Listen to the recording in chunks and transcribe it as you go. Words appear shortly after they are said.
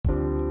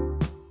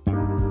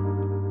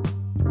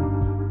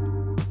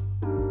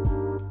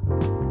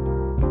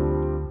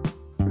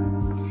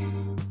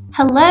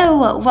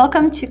Hello,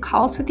 welcome to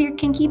Calls with Your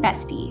Kinky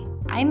Bestie.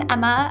 I'm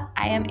Emma.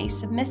 I am a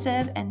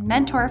submissive and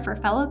mentor for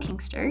fellow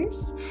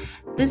Kinksters.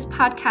 This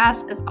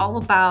podcast is all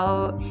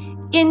about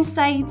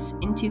insights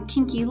into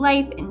kinky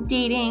life and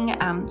dating,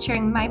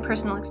 sharing my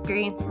personal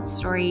experience and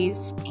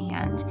stories,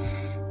 and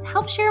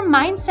help share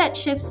mindset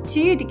shifts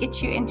too to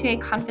get you into a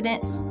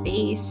confident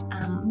space,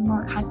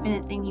 more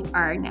confident than you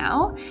are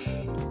now.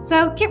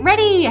 So get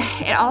ready.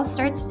 It all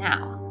starts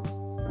now.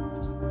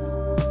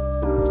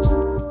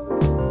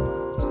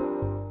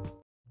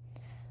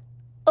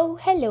 Oh,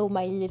 hello,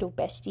 my little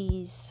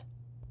besties.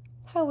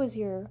 How was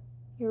your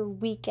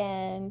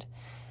weekend?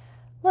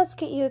 Let's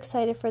get you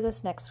excited for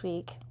this next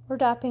week. We're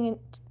driving.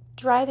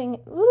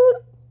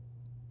 Oh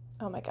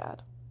my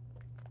God.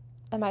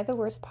 Am I the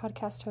worst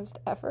podcast host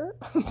ever?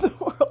 The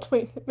world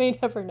may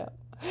never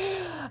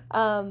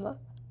know.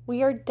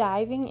 We are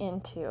diving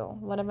into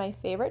one of my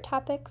favorite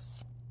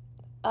topics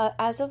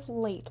as of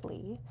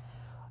lately,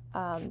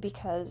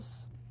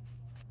 because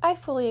I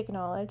fully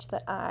acknowledge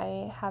that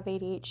I have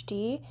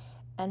ADHD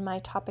and my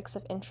topics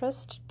of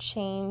interest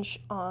change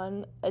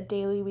on a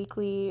daily,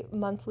 weekly,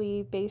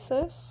 monthly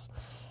basis.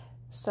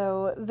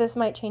 So this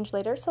might change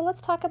later, so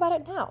let's talk about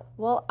it now.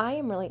 Well, I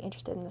am really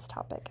interested in this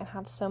topic and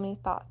have so many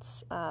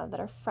thoughts that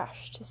are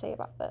fresh to say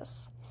about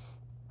this.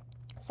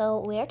 So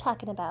we are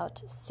talking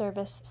about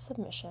service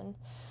submission.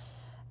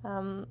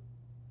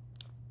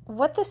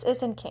 What this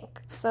is in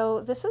kink.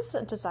 So this is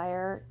a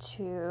desire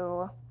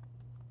to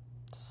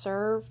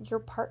serve your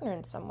partner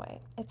in some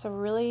way.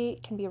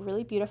 Can be a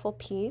really beautiful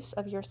piece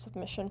of your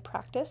submission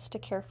practice to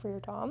care for your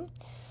dom,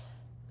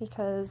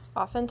 because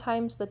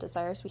oftentimes the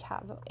desires we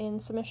have in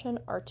submission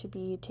are to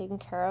be taken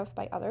care of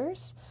by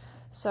others.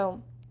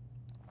 So,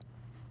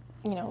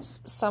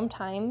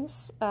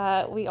 sometimes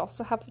we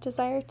also have a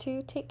desire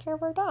to take care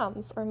of our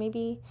doms, or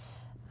maybe,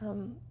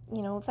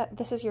 that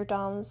this is your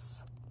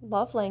dom's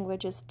love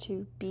language is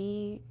to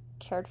be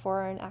cared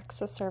for and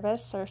access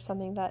service, or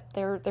something that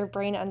their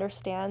brain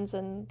understands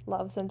and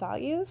loves and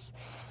values.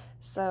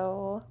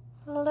 So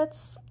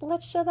let's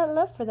show that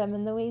love for them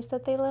in the ways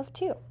that they love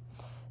too.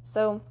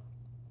 So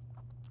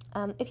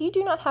if you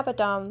do not have a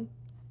dom,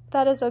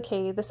 that is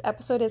okay. This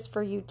episode is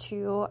for you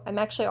too. I'm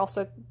actually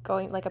also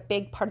a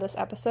big part of this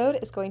episode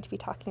is going to be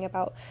talking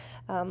about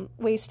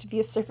ways to be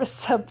a service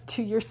sub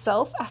to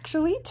yourself,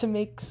 actually, to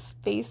make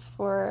space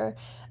for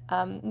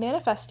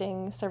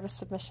manifesting service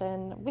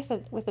submission with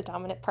a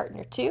dominant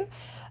partner too.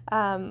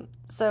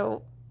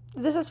 So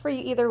this is for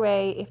you either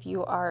way, if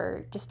you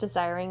are just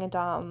desiring a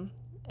dom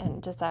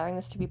and desiring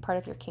this to be part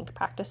of your kink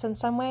practice in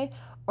some way,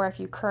 or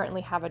if you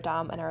currently have a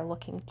dom and are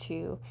looking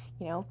to,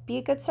 be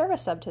a good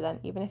service sub to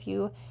them, even if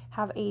you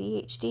have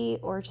ADHD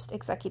or just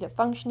executive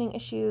functioning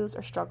issues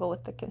or struggle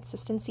with the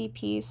consistency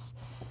piece.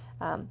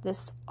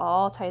 This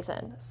all ties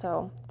in.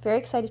 So very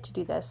excited to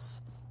do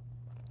this.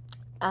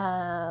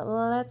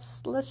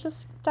 Let's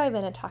just dive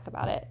in and talk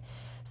about it.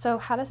 So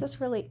how does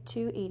this relate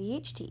to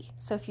ADHD?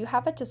 So if you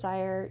have a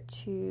desire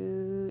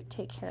to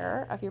take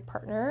care of your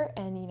partner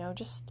and,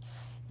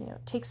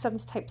 take some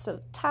types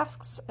of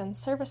tasks and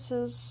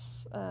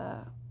services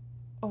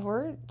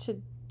over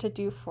to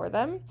do for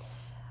them,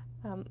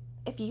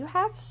 if you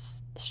have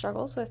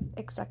struggles with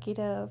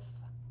executive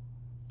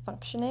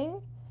functioning,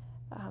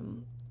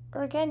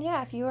 or again,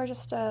 if you are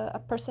just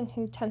a person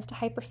who tends to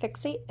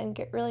hyperfixate and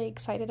get really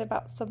excited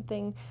about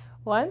something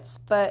once,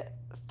 but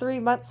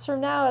 3 months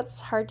from now, it's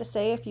hard to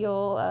say if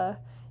you'll,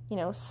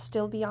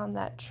 still be on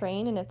that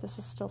train and if this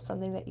is still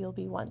something that you'll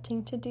be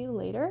wanting to do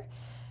later.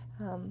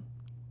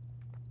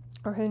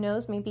 Or who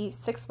knows, maybe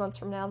 6 months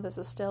from now, this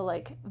is still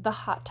like the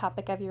hot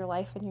topic of your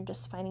life and you're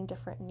just finding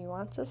different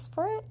nuances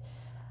for it.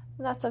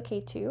 That's okay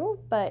too.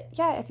 But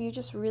if you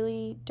just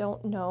really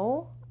don't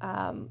know,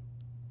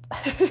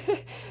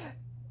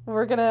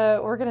 we're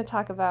gonna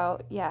talk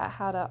about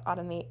how to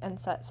automate and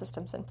set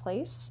systems in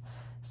place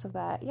so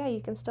that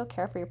you can still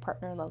care for your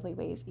partner in lovely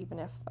ways, even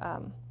if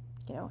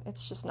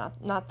it's just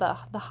not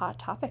the hot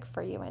topic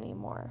for you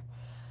anymore,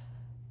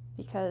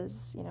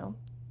 because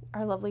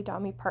our lovely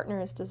dommy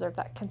partners deserve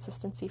that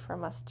consistency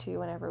from us too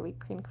whenever we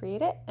can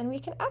create it, and we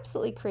can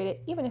absolutely create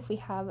it even if we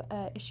have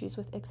issues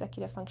with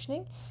executive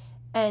functioning.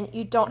 And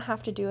you don't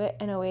have to do it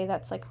in a way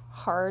that's like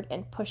hard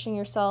and pushing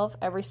yourself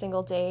every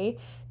single day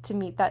to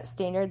meet that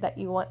standard that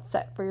you want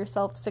set for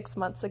yourself 6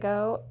 months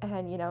ago.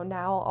 And,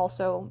 now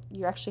also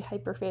you're actually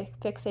hyper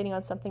fixating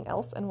on something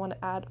else and want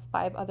to add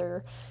 5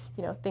 other,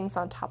 things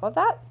on top of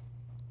that,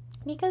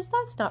 because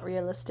that's not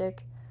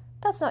realistic.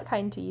 That's not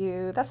kind to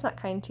you. That's not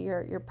kind to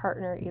your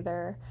partner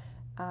either.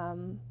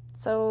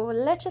 So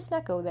let's just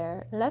not go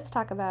there. Let's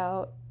talk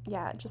about,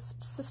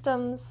 just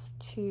systems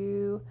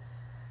to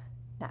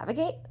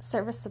navigate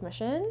service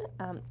submission,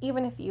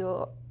 even if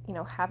you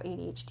have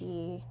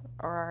ADHD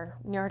or are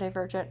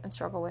neurodivergent and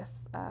struggle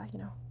with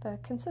the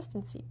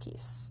consistency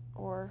piece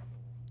or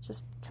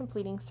just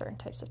completing certain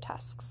types of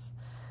tasks.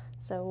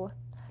 So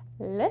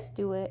let's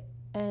do it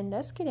and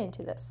let's get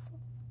into this.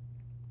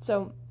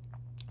 So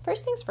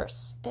first things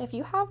first, if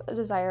you have a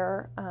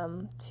desire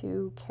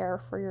to care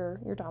for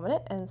your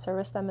dominant and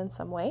service them in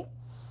some way,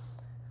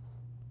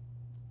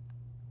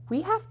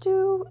 we have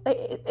to,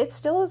 it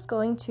still is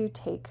going to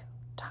take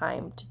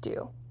time to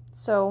do.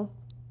 So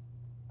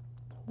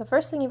the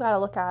first thing you got to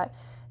look at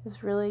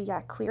is really,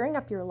 clearing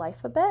up your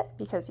life a bit,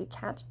 because you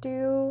can't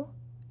do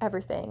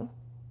everything.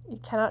 You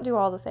cannot do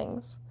all the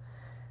things.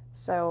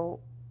 So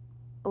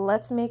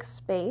let's make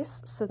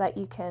space so that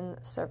you can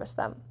service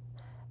them.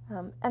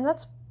 And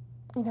that's,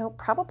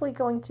 probably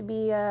going to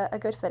be a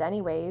good fit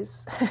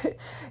anyways.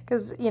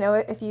 Because,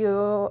 if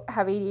you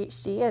have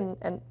ADHD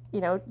and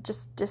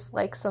just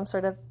like some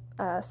sort of,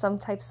 some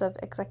types of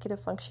executive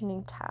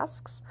functioning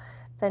tasks,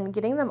 then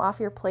getting them off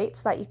your plate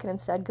so that you can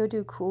instead go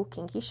do cool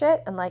kinky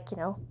shit and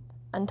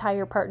untie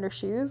your partner's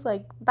shoes,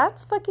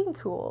 that's fucking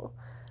cool.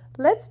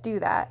 Let's do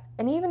that.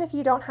 And even if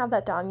you don't have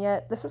that done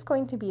yet, this is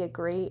going to be a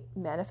great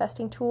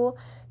manifesting tool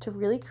to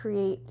really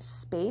create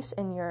space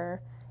in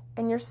your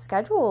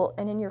schedule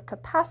and in your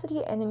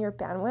capacity and in your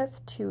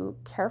bandwidth to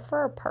care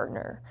for a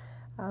partner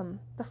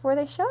before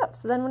they show up.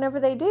 So then whenever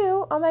they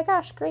do, oh my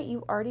gosh, great,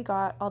 you've already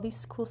got all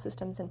these cool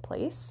systems in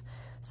place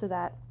so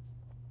that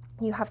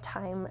you have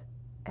time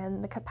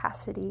and the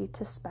capacity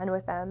to spend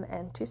with them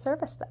and to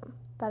service them.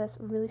 That is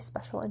really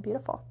special and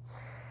beautiful.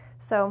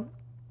 So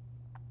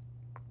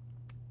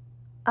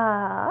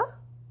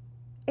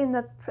in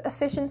the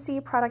efficiency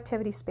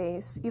productivity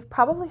space, you've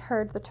probably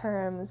heard the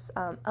terms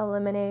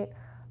eliminate,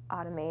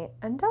 automate,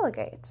 and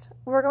delegate.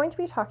 We're going to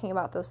be talking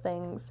about those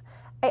things.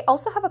 I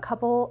also have a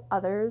couple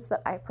others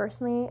that I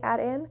personally add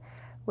in,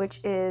 which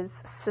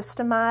is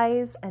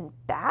systemize and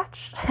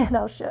batch. And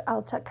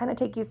I'll kind of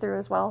take you through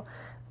as well,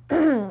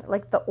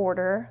 the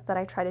order that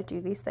I try to do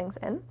these things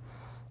in.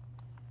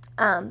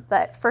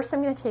 But first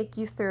I'm going to take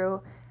you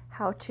through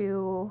how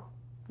to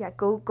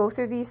go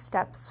through these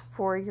steps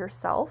for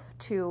yourself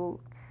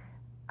to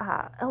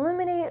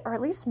eliminate or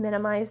at least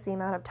minimize the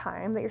amount of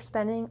time that you're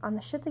spending on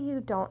the shit that you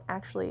don't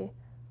actually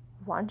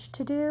want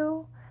to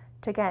do,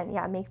 to again,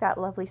 make that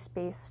lovely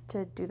space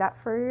to do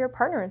that for your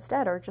partner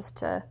instead, or just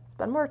to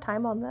spend more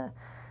time on the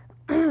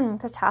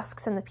the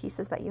tasks and the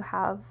pieces that you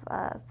have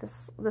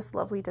this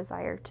lovely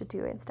desire to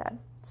do instead.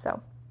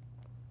 So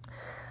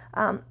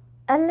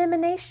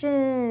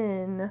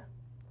elimination.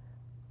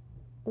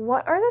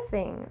 What are the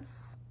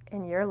things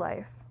in your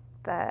life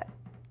that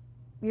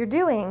you're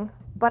doing,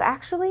 but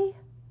actually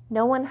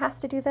no one has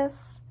to do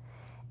this,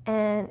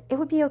 and it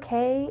would be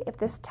okay if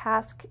this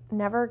task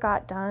never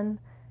got done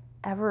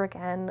ever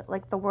again?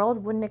 The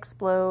world wouldn't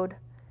explode.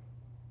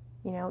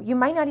 You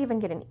might not even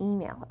get an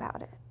email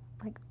about it.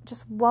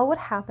 Just what would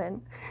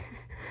happen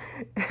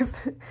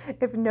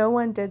if no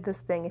one did this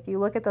thing? If you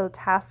look at the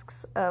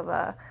tasks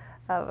of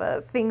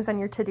things on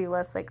your to-do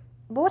list,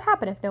 what would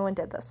happen if no one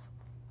did this?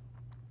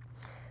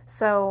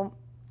 So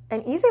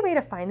an easy way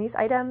to find these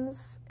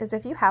items is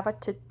if you have a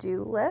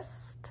to-do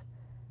list,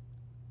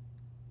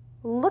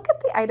 look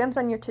at the items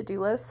on your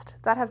to-do list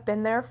that have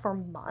been there for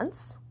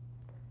months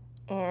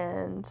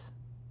and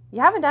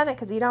you haven't done it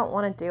because you don't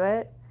want to do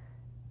it.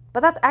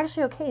 But that's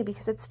actually okay,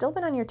 because it's still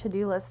been on your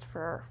to-do list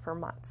for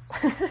months.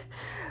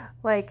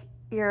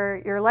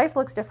 Your life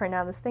looks different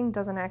now. This thing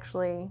doesn't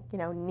actually,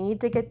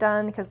 need to get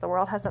done because the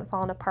world hasn't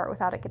fallen apart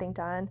without it getting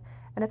done.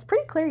 And it's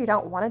pretty clear you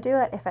don't want to do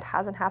it if it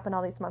hasn't happened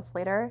all these months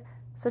later.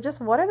 So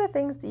just what are the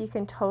things that you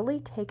can totally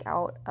take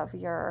out of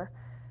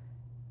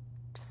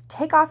just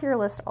take off your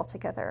list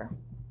altogether?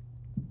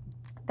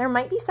 There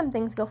might be some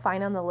things you'll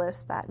find on the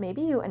list that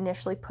maybe you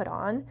initially put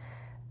on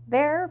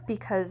there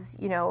because,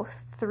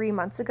 3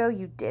 months ago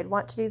you did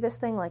want to do this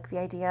thing, like the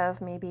idea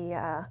of maybe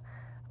a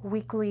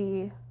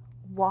weekly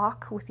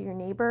walk with your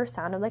neighbor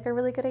sounded like a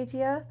really good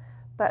idea,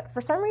 but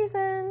for some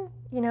reason,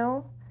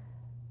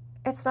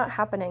 it's not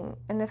happening.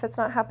 And if it's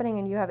not happening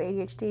and you have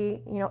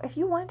ADHD, if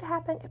you want it to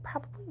happen, it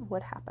probably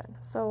would happen.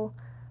 So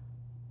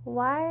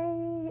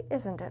why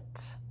isn't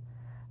it?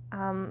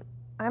 I'm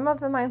of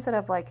the mindset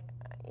of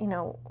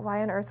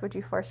why on earth would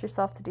you force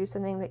yourself to do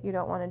something that you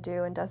don't want to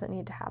do and doesn't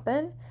need to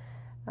happen?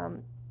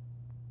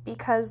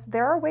 Because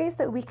there are ways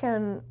that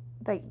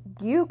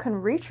you can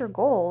reach your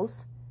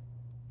goals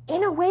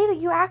in a way that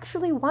you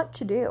actually want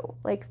to do.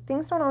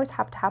 Things don't always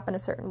have to happen a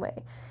certain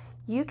way.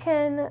 You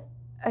can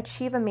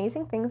achieve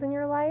amazing things in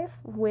your life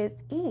with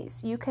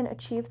ease. You can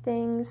achieve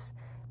things,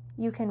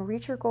 you can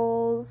reach your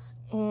goals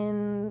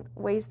in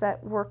ways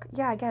that work,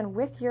 again,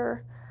 with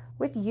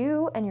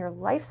you and your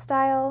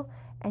lifestyle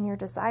and your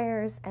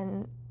desires,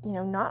 and,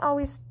 not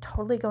always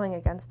totally going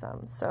against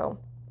them. So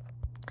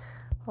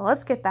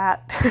let's get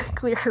that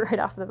clear right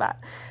off the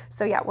bat.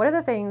 So what are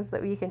the things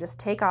that we can just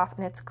take off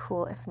and it's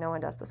cool if no one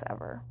does this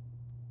ever?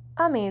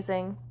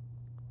 Amazing.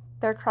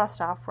 They're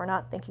crossed off. We're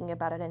not thinking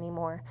about it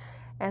anymore.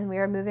 And we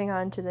are moving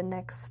on to the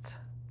next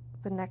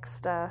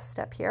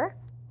step here,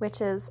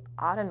 which is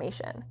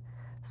automation.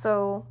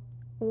 So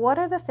what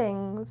are the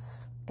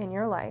things in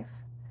your life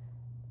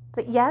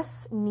that,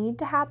 yes, need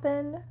to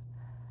happen,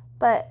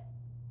 but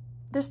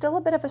there's still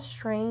a bit of a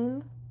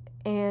strain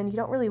and you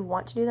don't really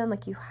want to do them?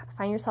 You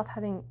find yourself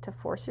having to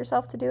force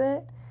yourself to do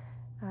it.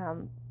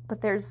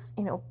 But there's,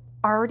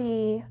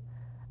 already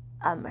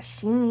a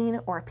machine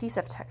or a piece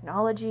of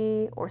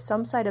technology or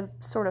some sort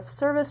of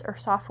service or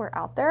software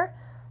out there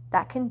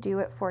that can do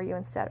it for you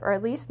instead, or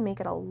at least make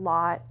it a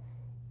lot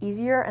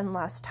easier and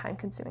less time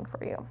consuming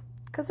for you.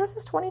 Because this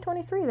is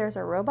 2023, there's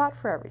a robot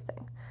for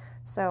everything.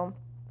 So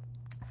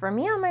for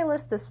me on my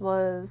list, this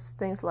was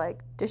things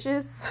like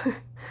dishes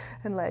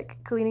and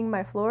like cleaning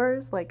my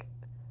floors. Like,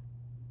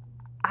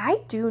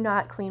 I do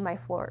not clean my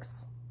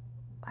floors.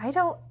 I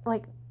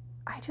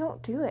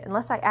don't do it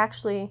unless I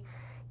actually,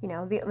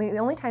 the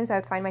only times I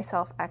would find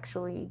myself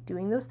actually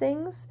doing those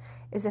things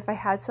is if I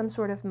had some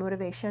sort of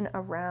motivation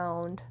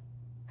around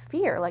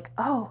fear, like,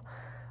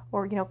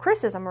 or,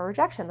 criticism or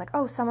rejection, like,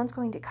 someone's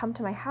going to come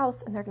to my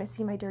house and they're going to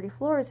see my dirty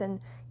floors and,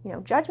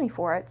 judge me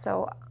for it.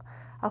 So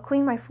I'll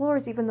clean my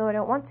floors even though I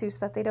don't want to so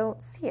that they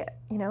don't see it,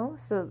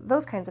 so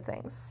those kinds of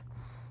things.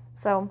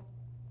 So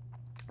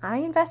I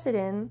invested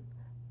in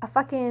a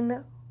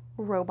fucking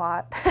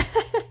robot,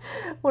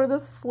 one of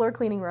those floor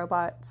cleaning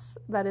robots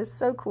that is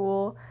so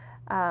cool.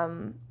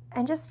 And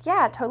just,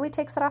 totally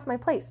takes that off my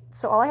plate.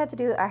 So all I had to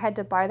do, I had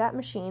to buy that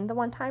machine the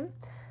one time.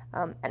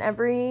 And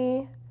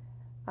every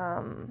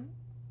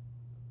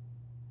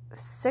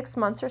 6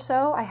 months or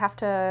so, I have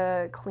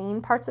to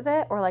clean parts of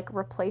it or like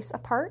replace a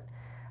part.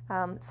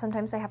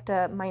 Sometimes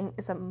mine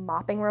is a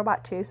mopping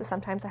robot too, so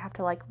sometimes I have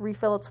to like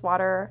refill its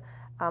water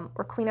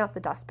or clean out the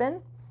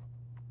dustbin.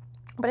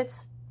 But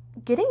it's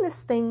getting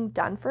this thing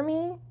done for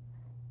me.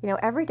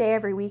 Every day,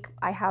 every week,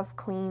 I have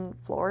clean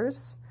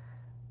floors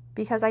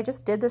because I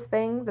just did this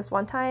thing this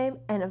one time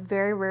and I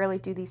very rarely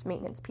do these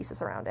maintenance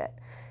pieces around it.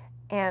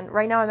 And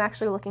right now I'm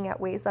actually looking at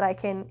ways that I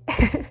can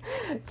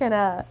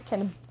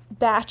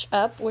batch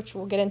up, which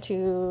we'll get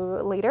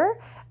into later,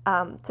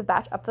 to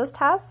batch up those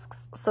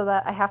tasks so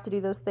that I have to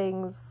do those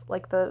things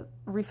like the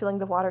refilling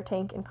the water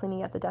tank and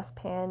cleaning out the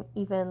dustpan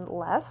even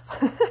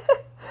less.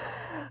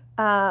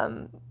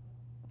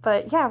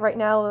 But yeah, right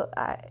now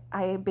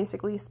I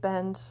basically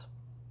spend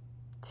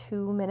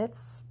 2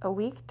 minutes a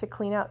week to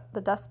clean out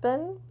the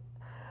dustbin.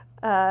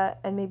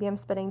 And maybe I'm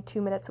spending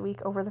 2 minutes a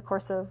week over the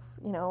course of,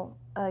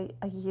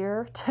 a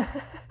year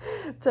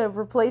to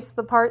replace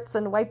the parts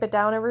and wipe it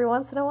down every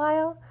once in a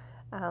while.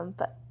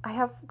 But I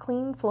have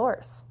clean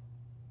floors.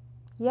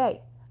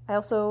 Yay. I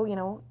also,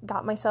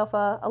 got myself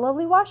a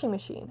lovely washing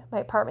machine. My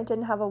apartment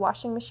didn't have a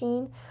washing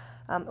machine.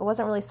 It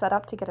wasn't really set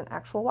up to get an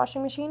actual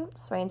washing machine,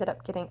 so I ended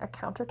up getting a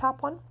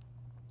countertop one.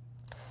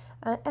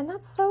 And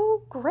that's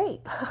so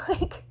great.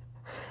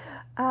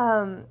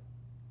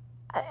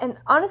 And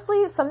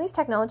honestly, some of these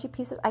technology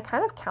pieces, I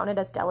kind of counted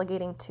as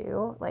delegating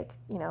too. Like,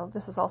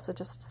 this is also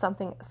just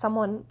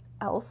someone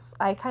else.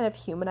 I kind of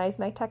humanize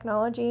my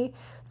technology.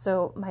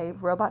 So my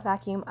robot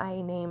vacuum,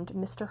 I named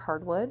Mr.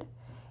 Hardwood.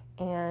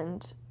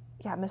 And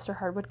yeah, Mr.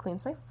 Hardwood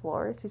cleans my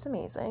floors. He's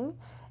amazing.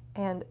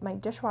 And my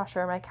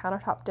dishwasher, my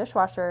countertop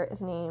dishwasher is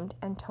named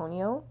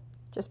Antonio,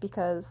 just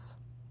because,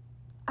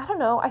 I don't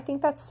know, I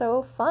think that's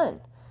so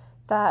fun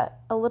that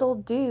a little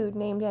dude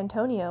named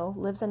Antonio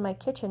lives in my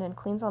kitchen and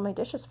cleans all my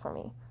dishes for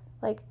me.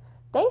 Like,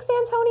 thanks,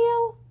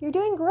 Antonio, you're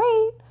doing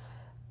great.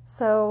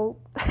 So,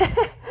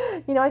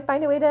 I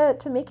find a way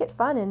to make it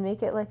fun and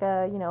make it like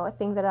a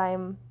thing that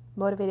I'm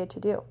motivated to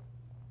do.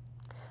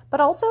 But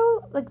also,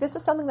 like, this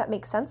is something that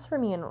makes sense for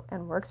me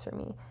and works for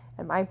me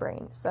and my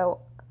brain.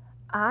 So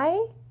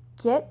I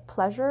get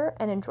pleasure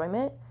and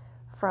enjoyment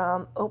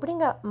from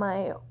opening up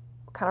my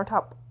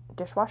countertop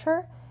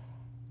dishwasher,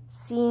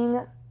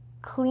 seeing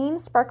clean,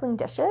 sparkling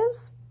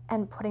dishes,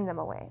 and putting them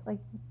away. Like,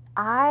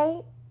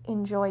 I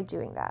enjoy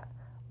doing that.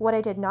 What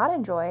I did not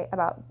enjoy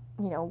about,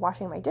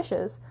 washing my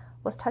dishes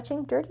was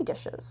touching dirty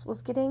dishes,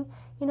 was getting,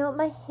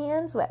 my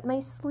hands wet, my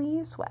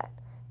sleeves wet,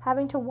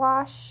 having to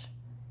wash,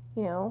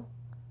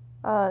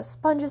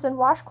 sponges and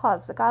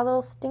washcloths that got a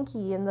little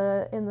stinky in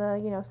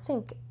the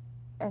sink.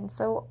 And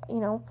so,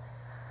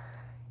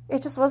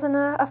 it just wasn't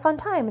a fun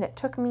time, and it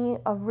took me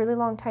a really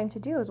long time to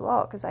do as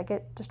well, because I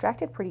get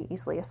distracted pretty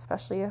easily,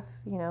 especially if,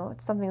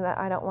 it's something that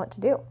I don't want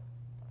to do.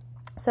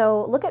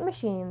 So look at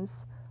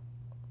machines,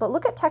 but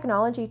look at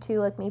technology too.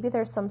 Like, maybe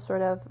there's some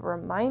sort of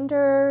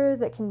reminder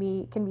that can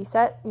be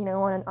set,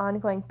 on an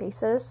ongoing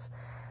basis,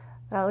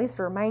 that'll at least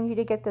remind you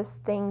to get this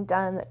thing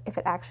done if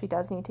it actually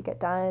does need to get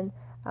done.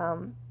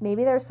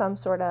 Maybe there's some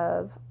sort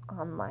of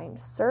online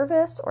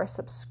service or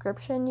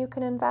subscription you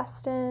can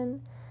invest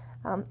in.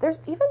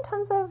 There's even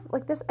tons of,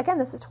 like, this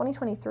is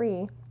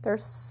 2023.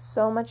 There's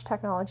so much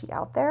technology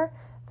out there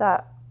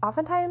that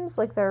oftentimes,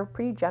 like, they're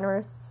pretty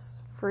generous,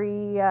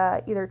 free,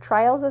 either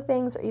trials of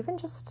things or even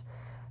just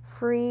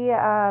free,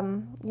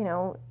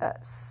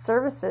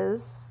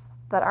 services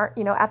that aren't,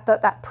 at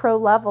that pro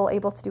level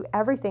able to do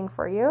everything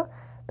for you,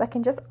 but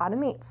can just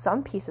automate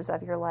some pieces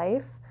of your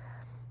life.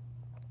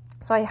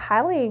 So I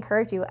highly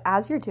encourage you,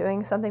 as you're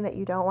doing something that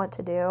you don't want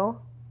to do,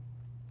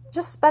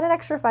 just spend an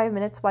extra 5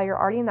 minutes while you're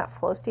already in that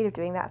flow state of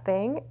doing that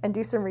thing and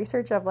do some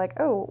research of like,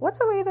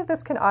 what's a way that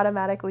this can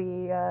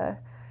automatically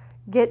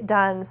get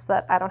done so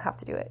that I don't have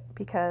to do it?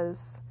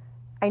 Because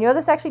I know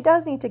this actually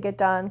does need to get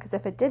done, because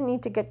if it didn't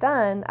need to get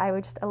done, I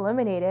would just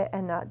eliminate it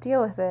and not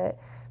deal with it.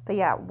 But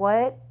yeah,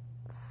 what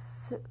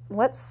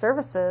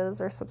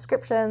services or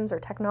subscriptions or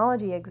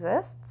technology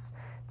exists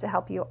to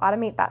help you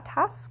automate that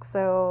task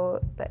so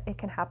that it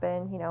can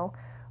happen,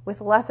 with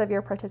less of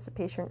your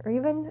participation or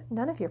even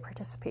none of your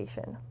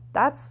participation.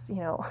 That's,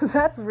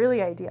 that's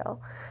really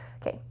ideal.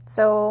 Okay,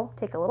 so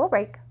take a little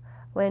break.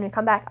 When we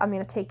come back, I'm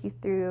going to take you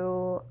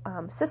through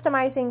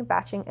systemizing,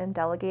 batching, and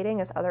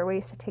delegating as other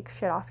ways to take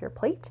shit off your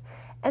plate.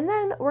 And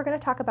then we're going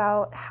to talk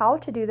about how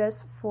to do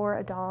this for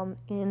a DOM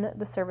in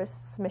the service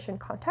submission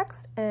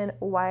context and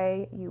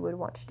why you would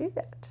want to do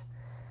that.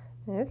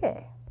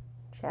 Okay,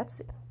 chat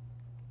soon.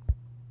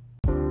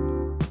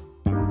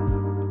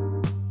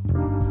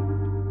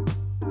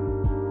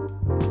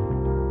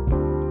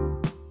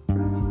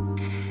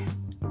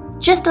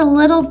 Just a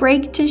little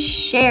break to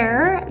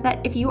share that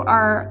if you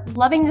are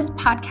loving this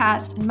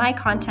podcast and my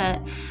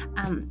content,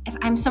 if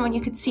I'm someone you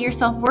could see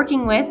yourself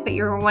working with, but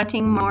you're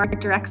wanting more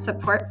direct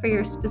support for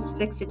your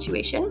specific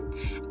situation,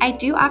 I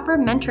do offer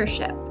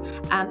mentorship.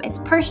 It's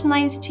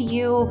personalized to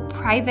you,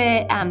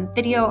 private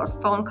video or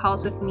phone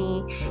calls with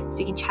me, so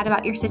you can chat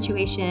about your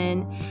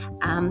situation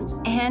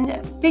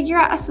and figure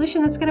out a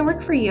solution that's going to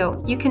work for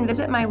you. You can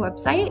visit my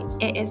website.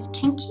 It is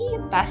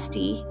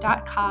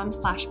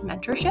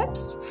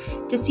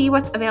kinkybestie.com/mentorships to see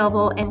what's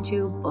available and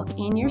to book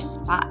in your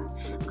spot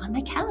on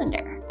my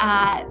calendar.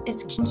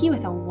 It's Kinky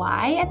with a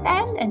Y at the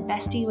end and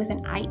Bestie with an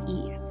IE at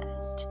the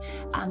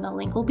end. The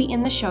link will be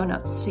in the show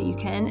notes, so you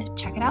can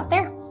check it out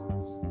there.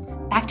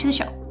 Back to the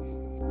show.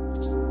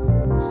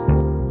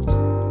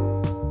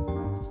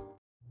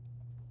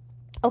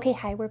 Okay,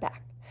 hi, we're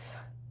back.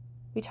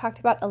 We talked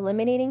about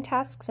eliminating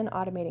tasks and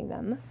automating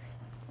them.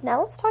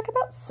 Now let's talk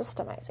about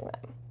systemizing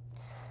them.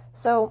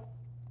 So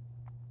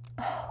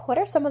what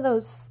are some of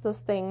those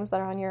things that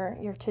are on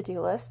your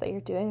to-do list that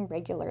you're doing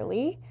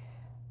regularly,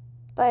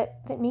 but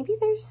that maybe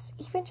there's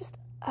even just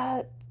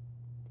a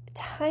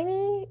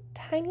tiny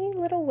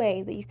little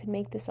way that you could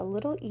make this a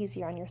little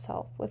easier on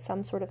yourself with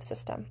some sort of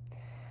system?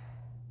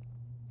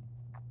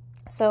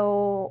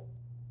 So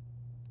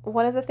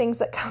one of the things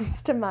that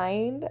comes to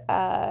mind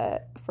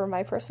for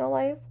my personal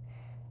life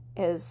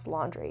is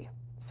laundry.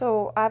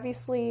 So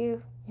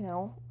obviously,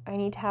 I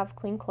need to have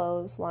clean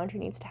clothes. Laundry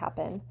needs to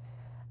happen.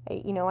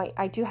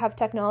 I do have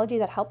technology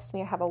that helps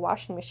me. I have a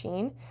washing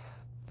machine,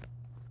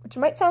 which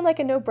might sound like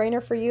a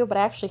no-brainer for you, but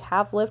I actually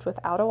have lived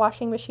without a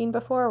washing machine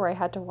before, where I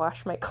had to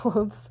wash my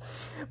clothes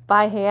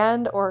by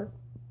hand or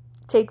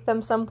take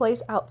them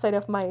someplace outside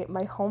of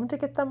my home to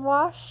get them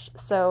washed.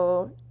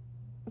 So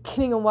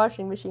getting a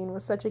washing machine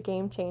was such a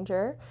game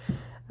changer.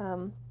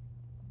 But,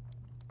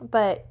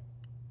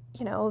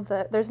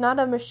 there's not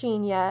a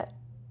machine yet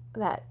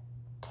that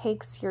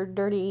takes your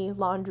dirty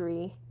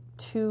laundry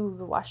to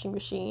the washing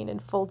machine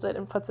and folds it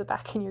and puts it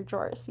back in your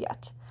drawers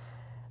yet.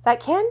 That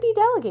can be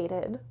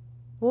delegated.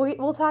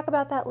 We'll talk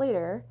about that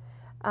later.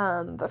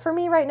 But for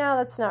me right now,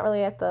 that's not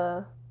really at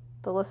the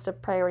list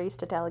of priorities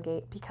to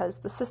delegate, because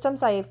the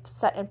systems I've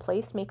set in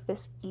place make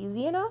this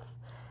easy enough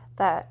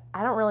that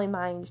I don't really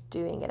mind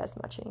doing it as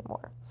much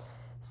anymore.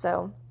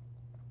 So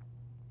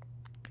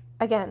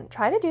again,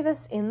 try to do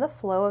this in the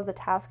flow of the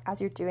task as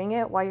you're doing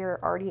it, while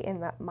you're already in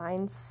that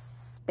mind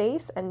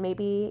space. And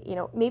maybe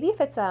if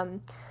it's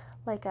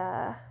like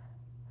a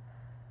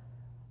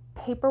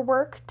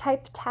paperwork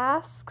type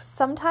tasks,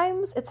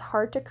 sometimes it's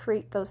hard to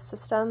create those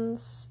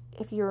systems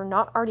if you're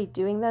not already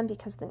doing them,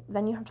 because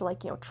then you have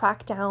to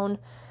track down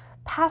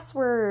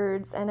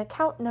passwords and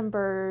account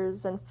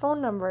numbers and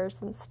phone numbers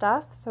and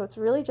stuff. So it's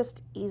really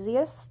just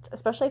easiest,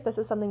 especially if this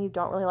is something you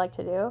don't really like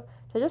to do,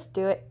 to just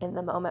do it in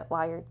the moment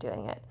while you're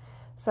doing it.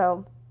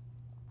 So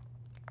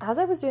as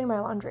I was doing my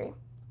laundry,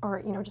 or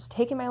just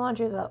taking my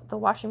laundry to the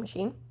washing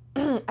machine,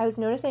 I was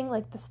noticing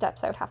the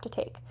steps I would have to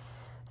take.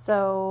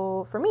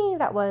 So for me,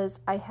 that was,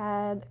 I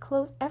had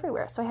clothes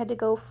everywhere. So I had to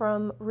go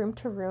from room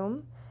to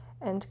room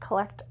and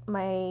collect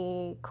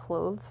my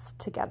clothes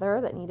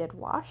together that needed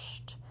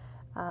washed.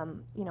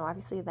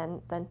 Obviously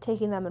then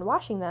taking them and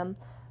washing them.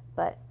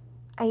 But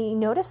I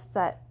noticed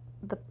that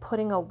the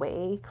putting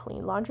away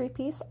clean laundry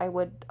piece, I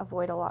would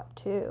avoid a lot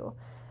too.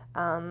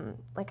 I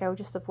would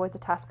just avoid the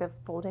task of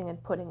folding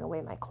and putting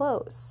away my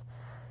clothes.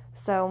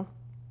 So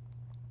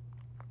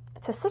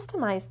to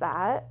systemize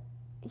that,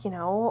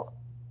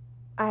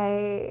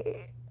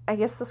 I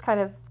guess this kind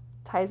of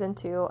ties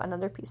into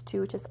another piece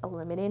too, which is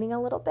eliminating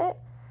a little bit.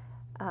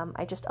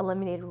 I just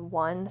eliminated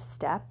one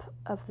step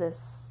of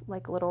this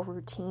little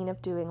routine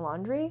of doing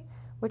laundry,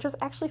 which was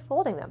actually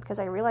folding them, because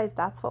I realized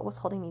that's what was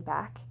holding me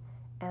back.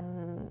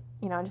 And,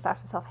 I just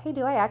asked myself, hey,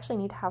 do I actually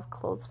need to have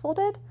clothes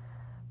folded?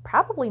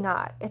 Probably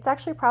not. It's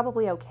actually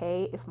probably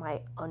okay if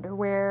my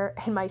underwear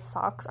and my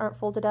socks aren't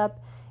folded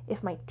up,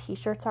 if my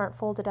t-shirts aren't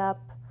folded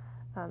up.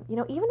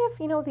 Even if,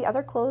 the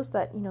other clothes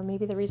that,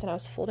 maybe the reason I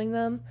was folding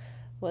them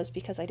was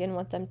because I didn't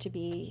want them to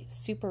be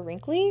super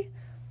wrinkly.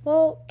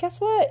 Well, guess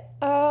what?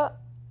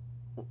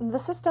 The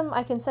system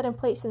I can set in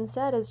place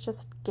instead is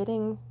just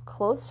getting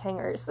clothes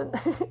hangers and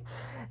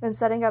and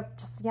setting up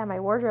my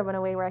wardrobe in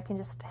a way where I can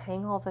just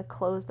hang all the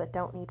clothes that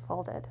don't need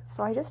folded.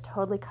 So I just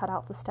totally cut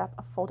out the step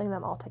of folding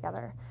them all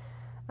together.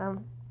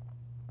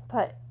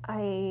 But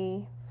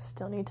I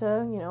still need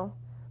to,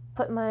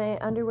 put my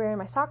underwear and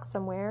my socks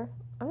somewhere.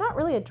 I'm not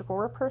really a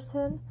drawer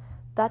person.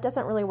 That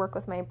doesn't really work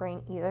with my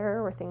brain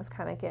either, where things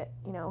kind of get,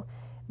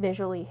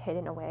 visually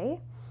hidden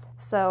away.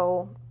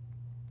 So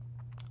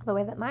the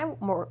way that my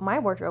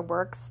wardrobe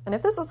works, and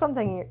if this is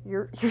something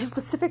you're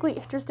specifically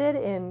interested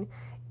in,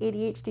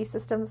 ADHD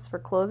systems for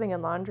clothing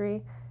and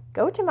laundry,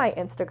 go to my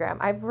Instagram.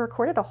 I've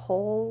recorded a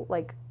whole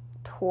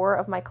tour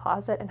of my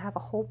closet and have a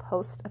whole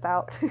post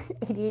about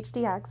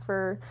ADHD hacks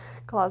for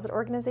closet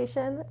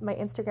organization. My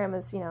Instagram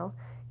is,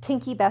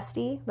 Kinky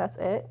Bestie. That's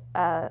it.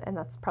 And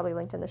that's probably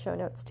linked in the show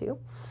notes too.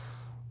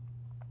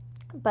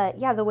 But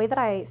yeah, the way that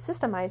I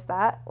systemized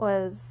that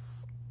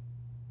was,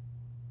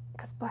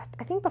 because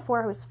I think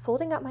before I was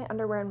folding up my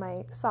underwear and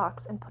my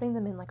socks and putting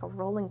them in a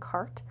rolling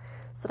cart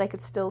so that I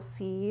could still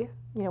see,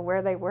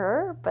 where they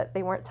were, but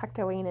they weren't tucked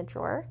away in a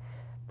drawer.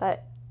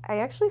 But I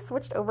actually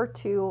switched over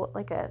to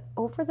a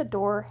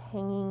over-the-door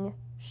hanging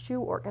shoe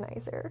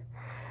organizer.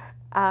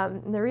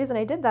 And the reason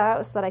I did that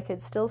was so that I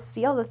could still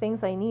see all the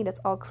things I need. It's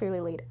all clearly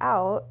laid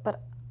out,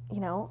 but,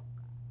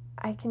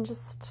 I can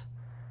just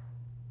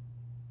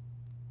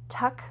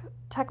tuck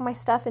my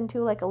stuff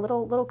into a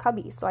little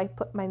cubby. So I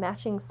put my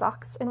matching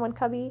socks in one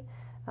cubby.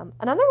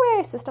 Another way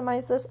I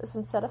systemize this is,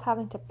 instead of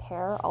having to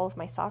pair all of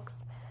my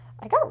socks,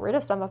 I got rid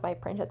of some of my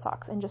printed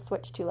socks and just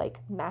switched to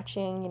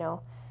matching,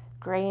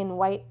 gray and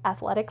white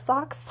athletic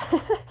socks.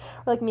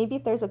 Or maybe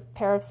if there's a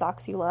pair of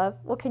socks you love,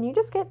 well, can you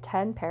just get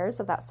 10 pairs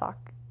of that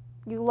sock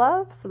you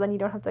love, so then you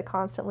don't have to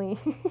constantly,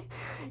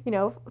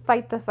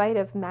 fight the fight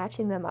of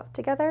matching them up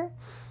together?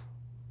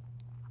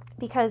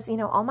 Because,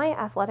 all my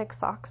athletic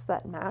socks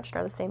that matched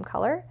are the same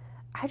color.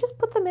 I just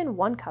put them in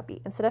one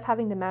cubby instead of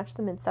having to match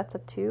them in sets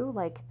of two.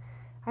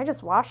 I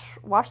just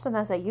wash them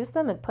as I use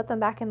them and put them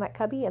back in that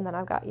cubby, and then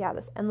I've got,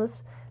 this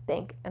endless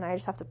bank, and I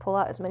just have to pull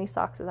out as many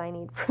socks as I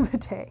need for the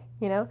day,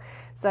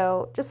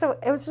 So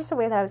it was just a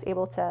way that I was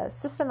able to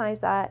systemize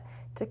that,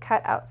 to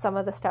cut out some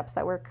of the steps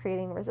that were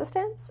creating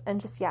resistance, and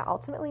just,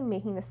 ultimately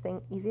making this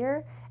thing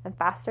easier and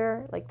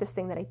faster, this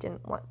thing that I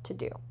didn't want to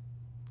do.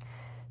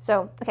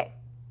 So, okay,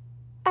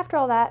 after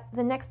all that,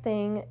 the next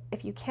thing,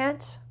 if you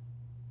can't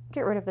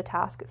get rid of the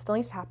task, it still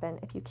needs to happen.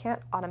 If you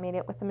can't automate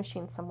it with the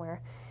machine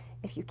somewhere,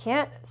 if you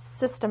can't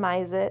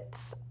systemize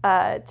it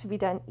to be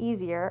done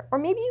easier, or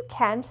maybe you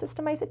can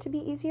systemize it to be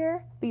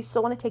easier, but you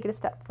still want to take it a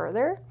step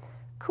further,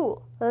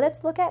 cool.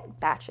 Let's look at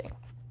batching.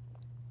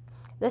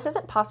 This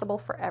isn't possible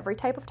for every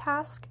type of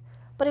task,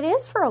 but it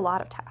is for a lot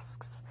of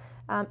tasks.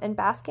 And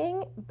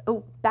batching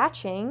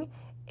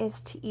is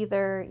to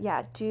either,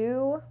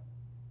 do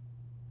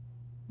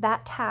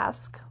that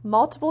task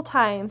multiple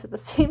times at the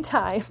same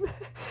time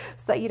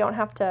so that you don't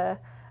have to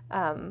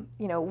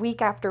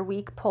week after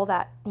week, pull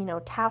that,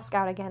 task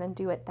out again and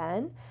do it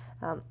then.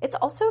 It's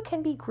also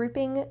can be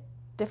grouping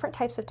different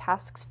types of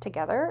tasks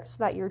together so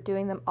that you're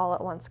doing them all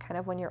at once, kind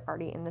of when you're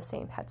already in the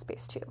same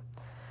headspace too.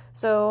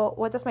 So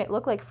what this might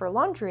look like for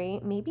laundry,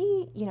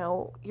 maybe,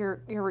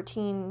 your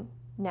routine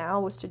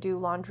now was to do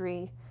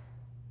laundry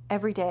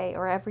every day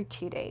or every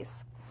 2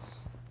 days.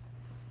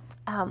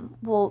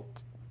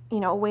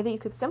 A way that you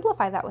could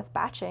simplify that with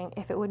batching,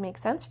 if it would make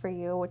sense for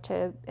you, would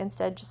to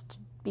instead just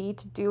be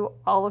to do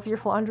all of your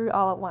laundry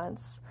all at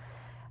once.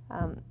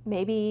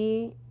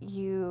 Maybe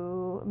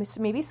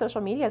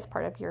social media is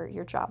part of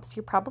your job, so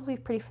you're probably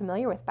pretty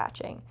familiar with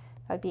batching.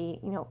 That'd be,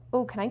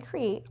 can I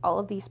create all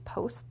of these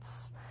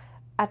posts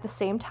at the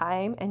same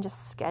time and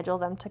just schedule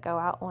them to go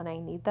out when I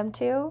need them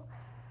to?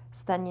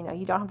 So then,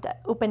 you don't have to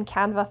open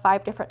Canva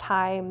 5 different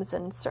times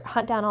and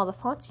hunt down all the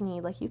fonts you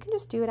need. You can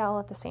just do it all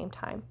at the same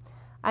time.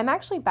 I'm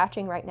actually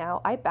batching right now.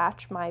 I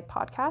batch my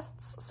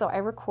podcasts, so I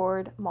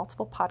record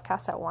multiple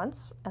podcasts at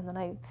once, and then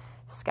I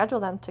schedule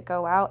them to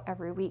go out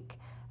every week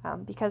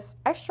because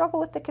I struggle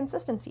with the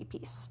consistency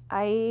piece.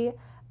 I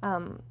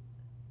am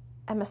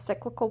a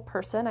cyclical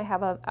person. I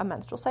have a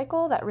menstrual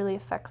cycle that really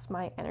affects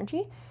my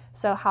energy,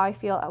 so how I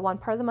feel at one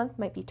part of the month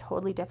might be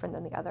totally different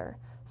than the other.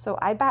 So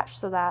I batch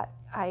so that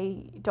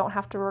I don't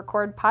have to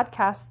record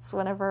podcasts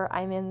whenever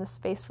I'm in the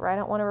space where I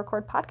don't want to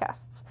record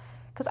podcasts.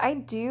 Because I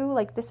do,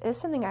 this is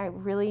something I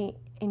really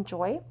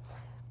enjoy.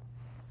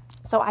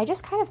 So I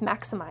just kind of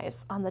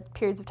maximize on the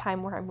periods of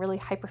time where I'm really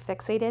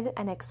hyperfixated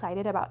and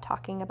excited about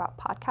talking about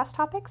podcast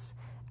topics.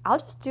 I'll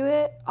just do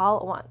it all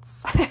at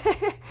once.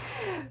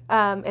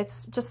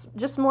 It's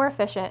just more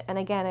efficient. And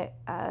again, it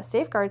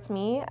safeguards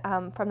me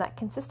from that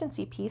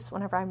consistency piece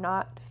whenever I'm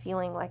not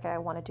feeling like I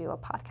want to do a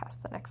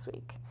podcast the next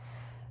week.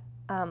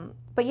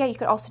 But yeah, you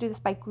could also do this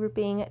by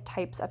grouping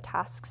types of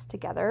tasks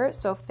together.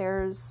 So if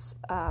there's,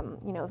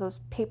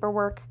 those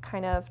paperwork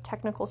kind of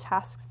technical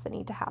tasks that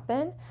need to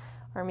happen,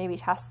 or maybe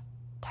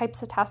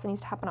types of tasks that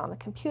needs to happen on the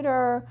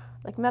computer,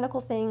 like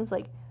medical things,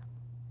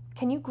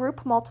 can you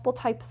group multiple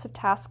types of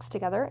tasks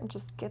together and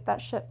just get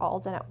that shit all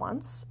done at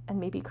once and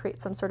maybe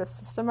create some sort of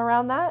system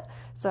around that?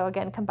 So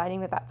again,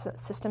 combining with that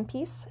system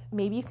piece,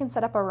 maybe you can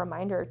set up a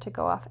reminder to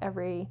go off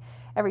every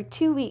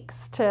 2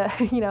 weeks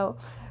to,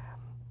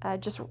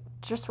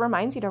 just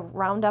reminds you to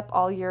round up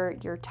all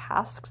your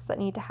tasks that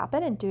need to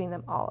happen and doing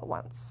them all at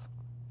once.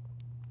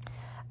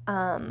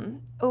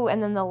 Oh,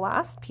 and then the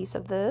last piece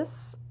of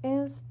this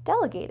is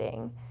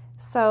delegating.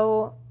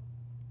 So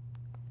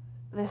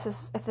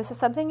if this is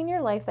something in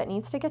your life that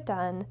needs to get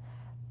done,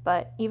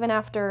 but even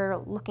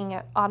after looking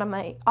at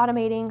automating,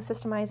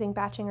 systemizing,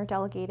 batching, or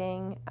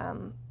delegating,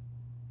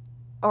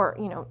 or,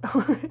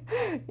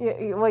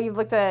 well, you've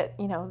looked at,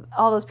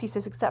 all those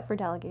pieces except for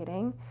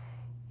delegating,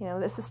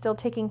 this is still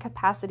taking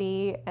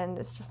capacity and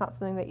it's just not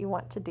something that you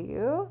want to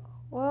do.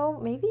 Well,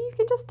 maybe you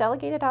could just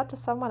delegate it out to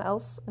someone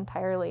else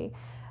entirely.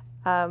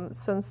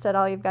 So instead,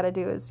 all you've got to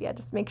do is,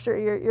 just make sure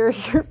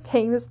you're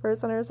paying this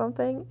person or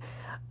something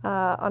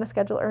on a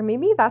schedule, or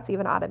maybe that's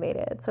even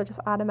automated. So it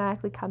just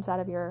automatically comes out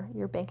of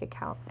your bank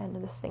account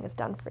and this thing is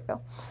done for you.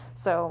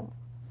 So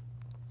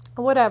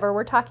whatever,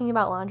 we're talking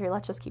about laundry.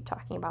 Let's just keep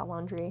talking about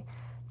laundry.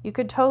 You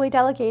could totally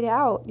delegate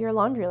out your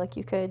laundry. Like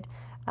you could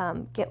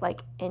get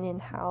like an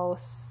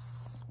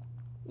in-house,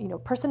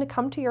 person to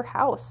come to your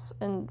house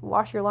and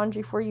wash your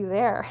laundry for you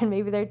there. And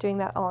maybe they're doing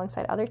that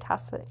alongside other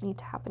tasks that need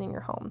to happen in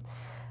your home.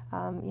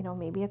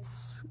 Maybe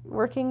it's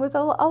working with a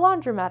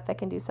laundromat that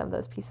can do some of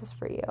those pieces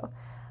for you.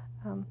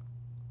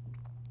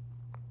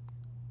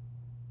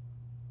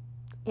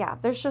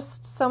 There's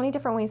just so many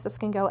different ways this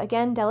can go.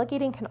 Again,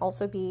 delegating can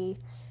also be,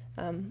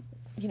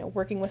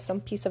 working with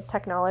some piece of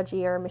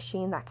technology or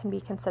machine that can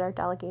be considered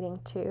delegating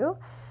too.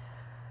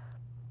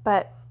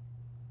 But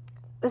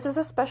this is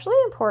especially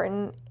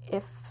important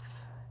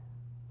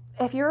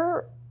if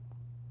you're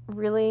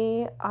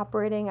really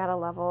operating at a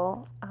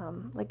level,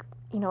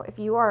 if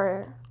you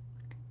are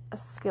a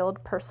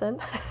skilled person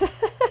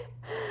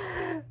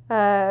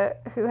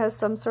who has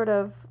some sort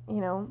of,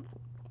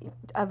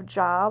 of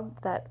job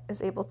that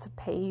is able to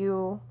pay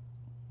you,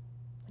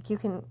 like you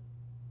can,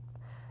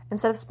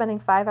 instead of spending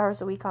 5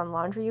 hours a week on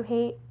laundry you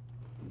hate,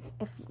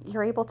 if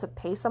you're able to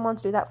pay someone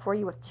to do that for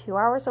you with 2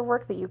 hours of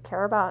work that you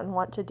care about and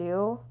want to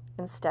do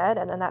instead,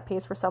 and then that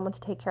pays for someone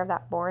to take care of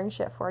that boring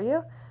shit for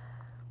you,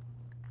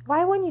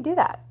 why wouldn't you do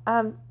that?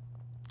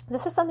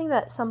 This is something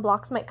that some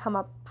blocks might come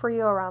up for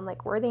you around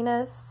like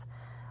worthiness,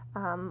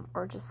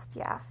 or just,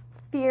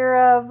 fear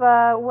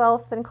of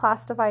wealth and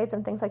class divides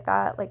and things like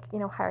that, like,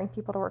 hiring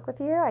people to work with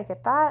you. I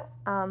get that.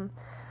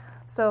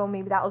 So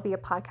maybe that will be a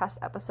podcast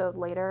episode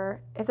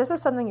later. If this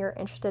is something you're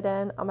interested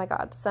in, oh my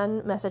God,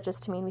 send messages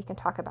to me and we can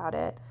talk about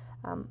it.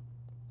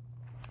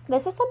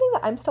 This is something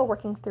that I'm still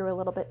working through a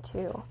little bit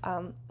too.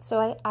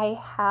 So I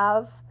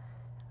have,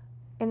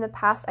 in the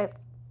past, I've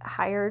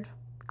hired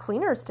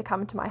cleaners to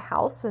come to my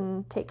house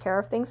and take care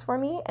of things for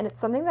me. And it's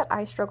something that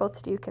I struggle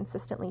to do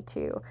consistently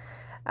too.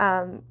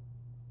 And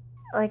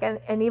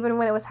even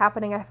when it was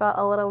happening, I felt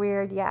a little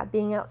weird,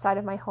 being outside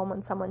of my home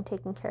and someone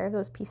taking care of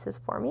those pieces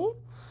for me.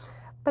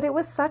 But it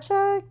was such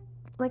a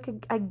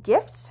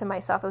gift to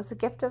myself. It was a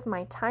gift of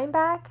my time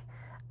back,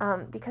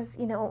 because,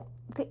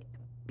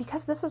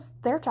 because this was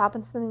their job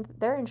and something that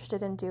they're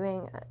interested in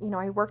doing.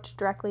 I worked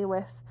directly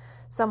with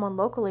someone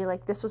locally,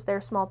 like this was their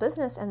small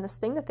business and this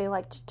thing that they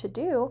liked to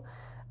do.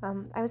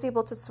 I was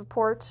able to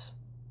support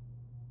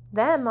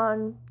them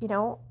on,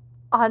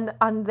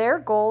 on their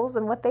goals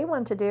and what they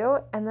wanted to do.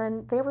 And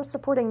then they were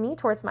supporting me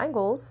towards my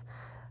goals,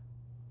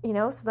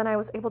 so then I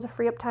was able to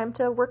free up time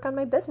to work on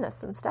my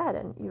business instead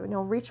and,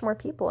 reach more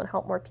people and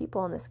help more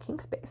people in this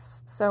kink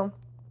space. So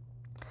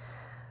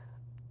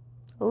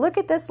look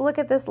at this,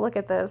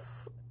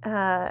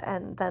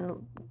 and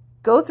then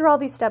go through all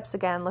these steps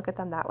again, look at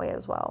them that way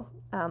as well.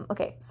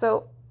 Okay,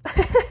 so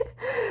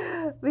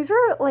these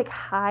are like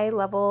high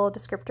level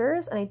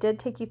descriptors, and I did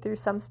take you through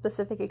some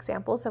specific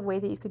examples of way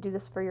that you could do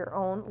this for your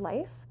own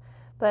life.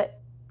 But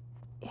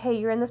hey,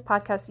 you're in this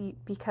podcast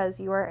because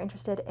you are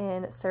interested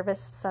in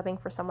service subbing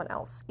for someone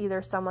else,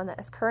 either someone that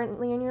is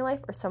currently in your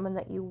life or someone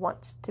that you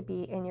want to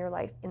be in your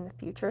life in the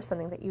future,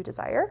 something that you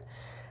desire.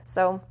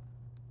 So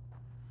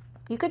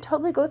you could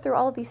totally go through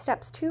all of these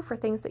steps too for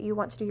things that you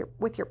want to do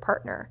with your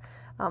partner.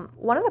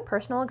 One of the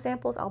personal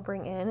examples I'll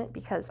bring in,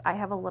 because I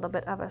have a little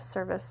bit of a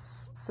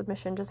service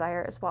submission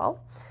desire as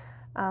well.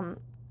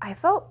 I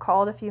felt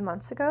called a few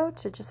months ago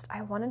to just,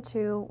 I wanted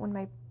to, when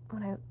I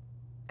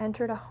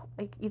entered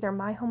either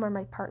my home or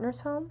my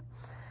partner's home,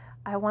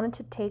 I wanted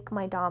to take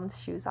my dom's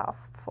shoes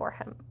off for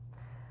him.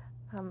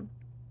 And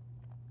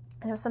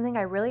it was something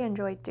I really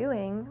enjoyed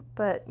doing,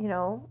 but,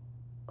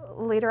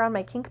 later on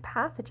my kink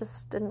path, it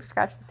just didn't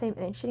scratch the same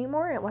itch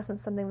anymore. It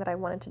wasn't something that I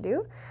wanted to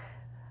do.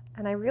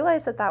 And I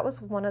realized that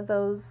was one of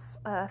those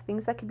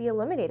things that could be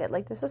eliminated.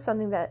 Like, this is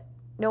something that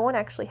no one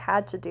actually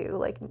had to do.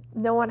 Like,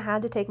 no one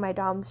had to take my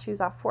dom's shoes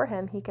off for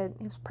him. He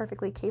was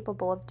perfectly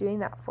capable of doing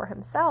that for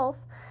himself.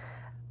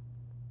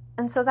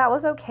 And so that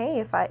was okay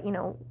if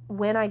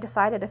when I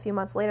decided a few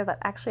months later that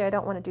actually I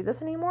don't want to do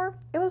this anymore,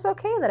 it was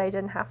okay that I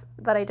didn't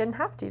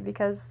have to,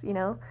 because,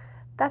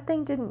 that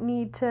thing didn't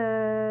need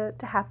to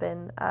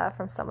happen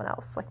from someone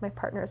else. Like, my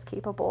partner is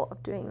capable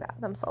of doing that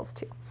themselves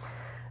too.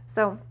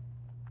 So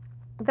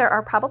there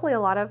are probably a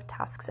lot of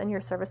tasks in your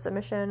service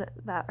submission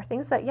that are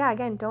things that,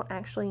 again, don't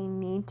actually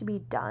need to be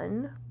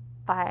done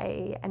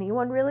by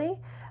anyone really,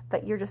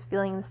 but you're just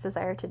feeling this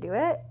desire to do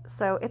it.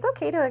 So it's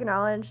okay to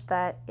acknowledge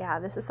that,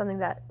 this is something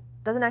that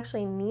doesn't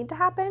actually need to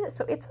happen.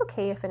 So it's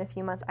okay if in a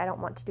few months I don't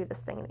want to do this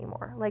thing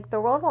anymore. Like, the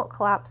world won't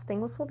collapse,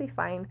 things will be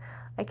fine.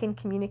 I can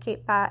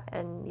communicate that,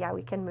 and yeah,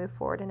 we can move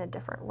forward in a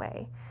different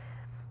way.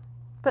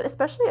 But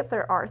especially if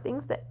there are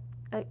things that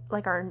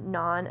like are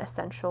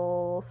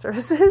non-essential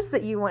services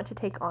that you want to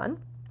take on.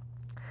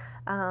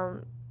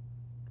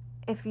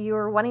 If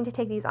you're wanting to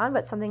take these on,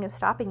 but something is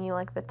stopping you,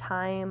 like the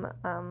time,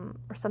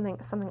 or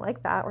something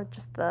like that, or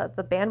just the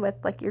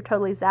bandwidth, like you're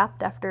totally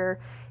zapped after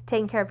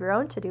taking care of your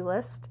own to-do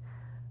list,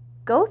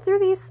 go through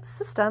these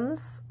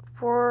systems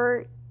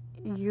for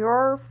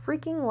your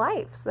freaking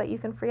life so that you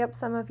can free up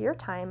some of your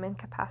time and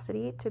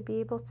capacity to be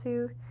able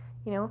to,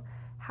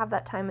 have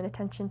that time and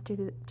attention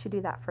to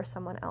do that for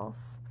someone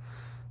else.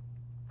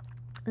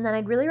 And then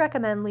I'd really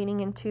recommend leaning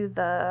into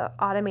the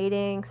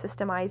automating,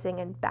 systemizing,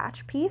 and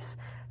batch piece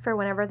for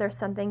whenever there's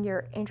something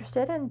you're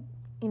interested in,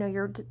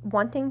 you're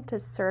wanting to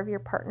serve your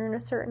partner in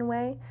a certain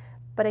way.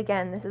 But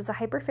again, this is a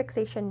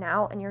hyperfixation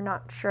now, and you're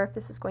not sure if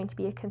this is going to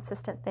be a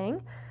consistent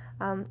thing.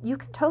 You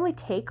can totally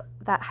take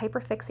that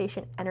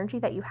hyperfixation energy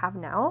that you have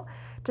now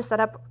to set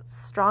up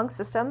strong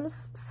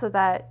systems so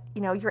that,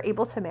 you're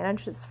able to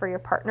manage this for your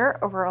partner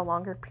over a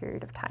longer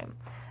period of time.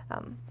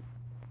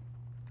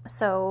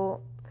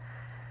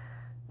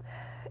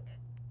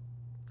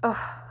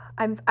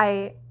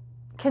 I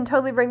can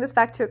totally bring this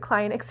back to a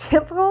client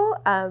example,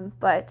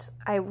 but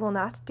I will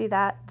not do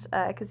that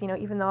because,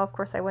 even though, of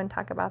course, I wouldn't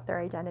talk about their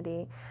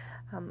identity,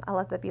 I'll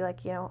let that be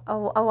like, a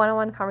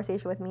one-on-one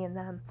conversation with me and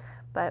them.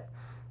 But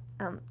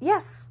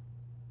yes,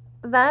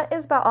 that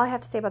is about all I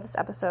have to say about this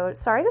episode.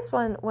 Sorry this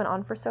one went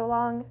on for so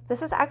long.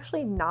 This is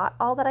actually not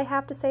all that I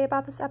have to say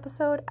about this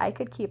episode. I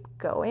could keep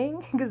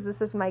going because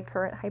this is my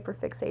current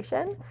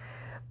hyperfixation.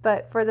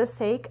 But for the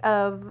sake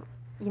of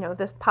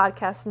this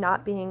podcast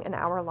not being an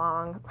hour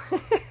long,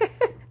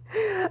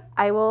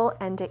 I will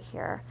end it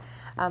here.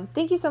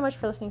 Thank you so much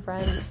for listening,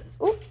 friends.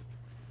 Ooh,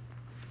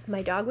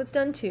 my dog was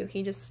done too.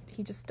 He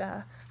just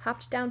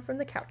hopped down from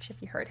the couch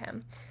if you heard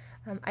him.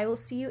 I will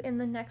see you in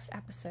the next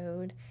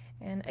episode.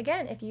 And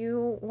again, if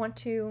you want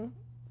to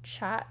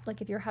chat,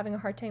 like if you're having a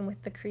hard time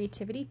with the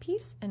creativity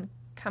piece and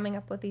coming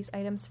up with these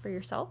items for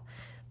yourself,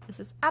 this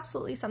is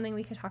absolutely something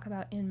we could talk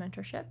about in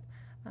mentorship.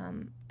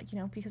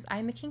 Because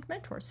I'm a kink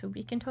mentor, so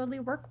we can totally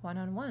work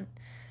one-on-one.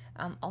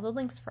 All the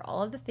links for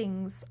all of the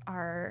things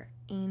are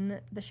in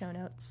the show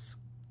notes.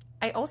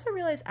 I also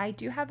realized I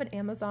do have an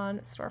Amazon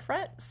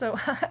storefront, so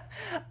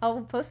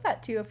I'll post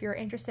that too if you're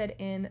interested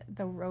in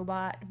the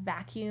robot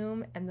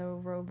vacuum and the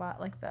robot,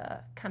 like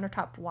the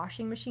countertop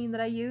washing machine that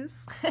I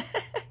use.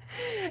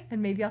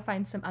 And maybe I'll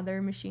find some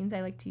other machines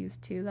I like to use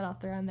too that I'll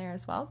throw in there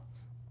as well.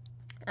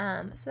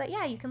 So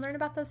that, you can learn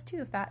about those too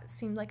if that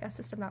seemed like a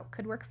system that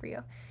could work for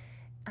you.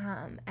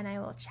 And I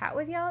will chat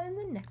with y'all in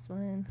the next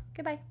one.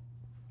 Goodbye.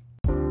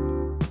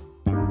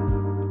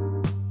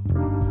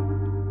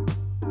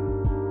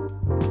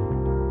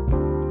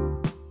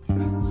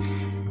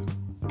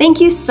 Thank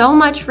you so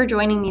much for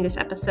joining me this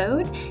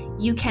episode.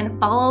 You can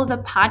follow the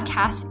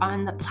podcast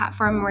on the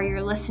platform where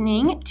you're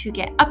listening to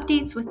get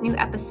updates with new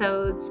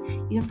episodes.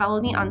 You can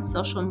follow me on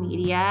social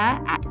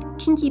media at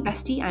Kinky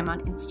Bestie. I'm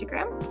on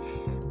Instagram.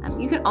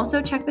 You can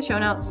also check the show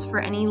notes for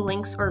any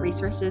links or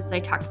resources that I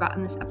talked about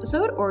in this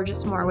episode, or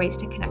just more ways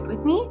to connect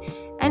with me.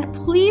 And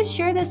please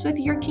share this with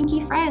your kinky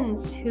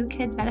friends who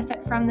could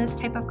benefit from this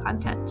type of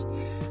content.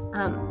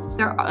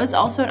 There is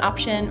also an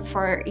option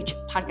for each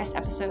podcast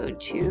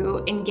episode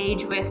to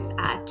engage with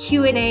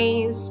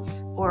Q&As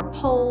or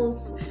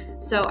polls.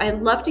 So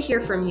I'd love to hear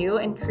from you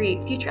and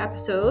create future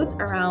episodes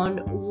around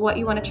what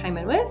you want to chime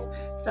in with.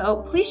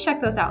 So please check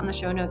those out in the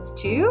show notes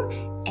too.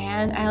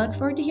 And I look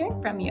forward to hearing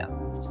from you.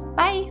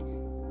 Bye.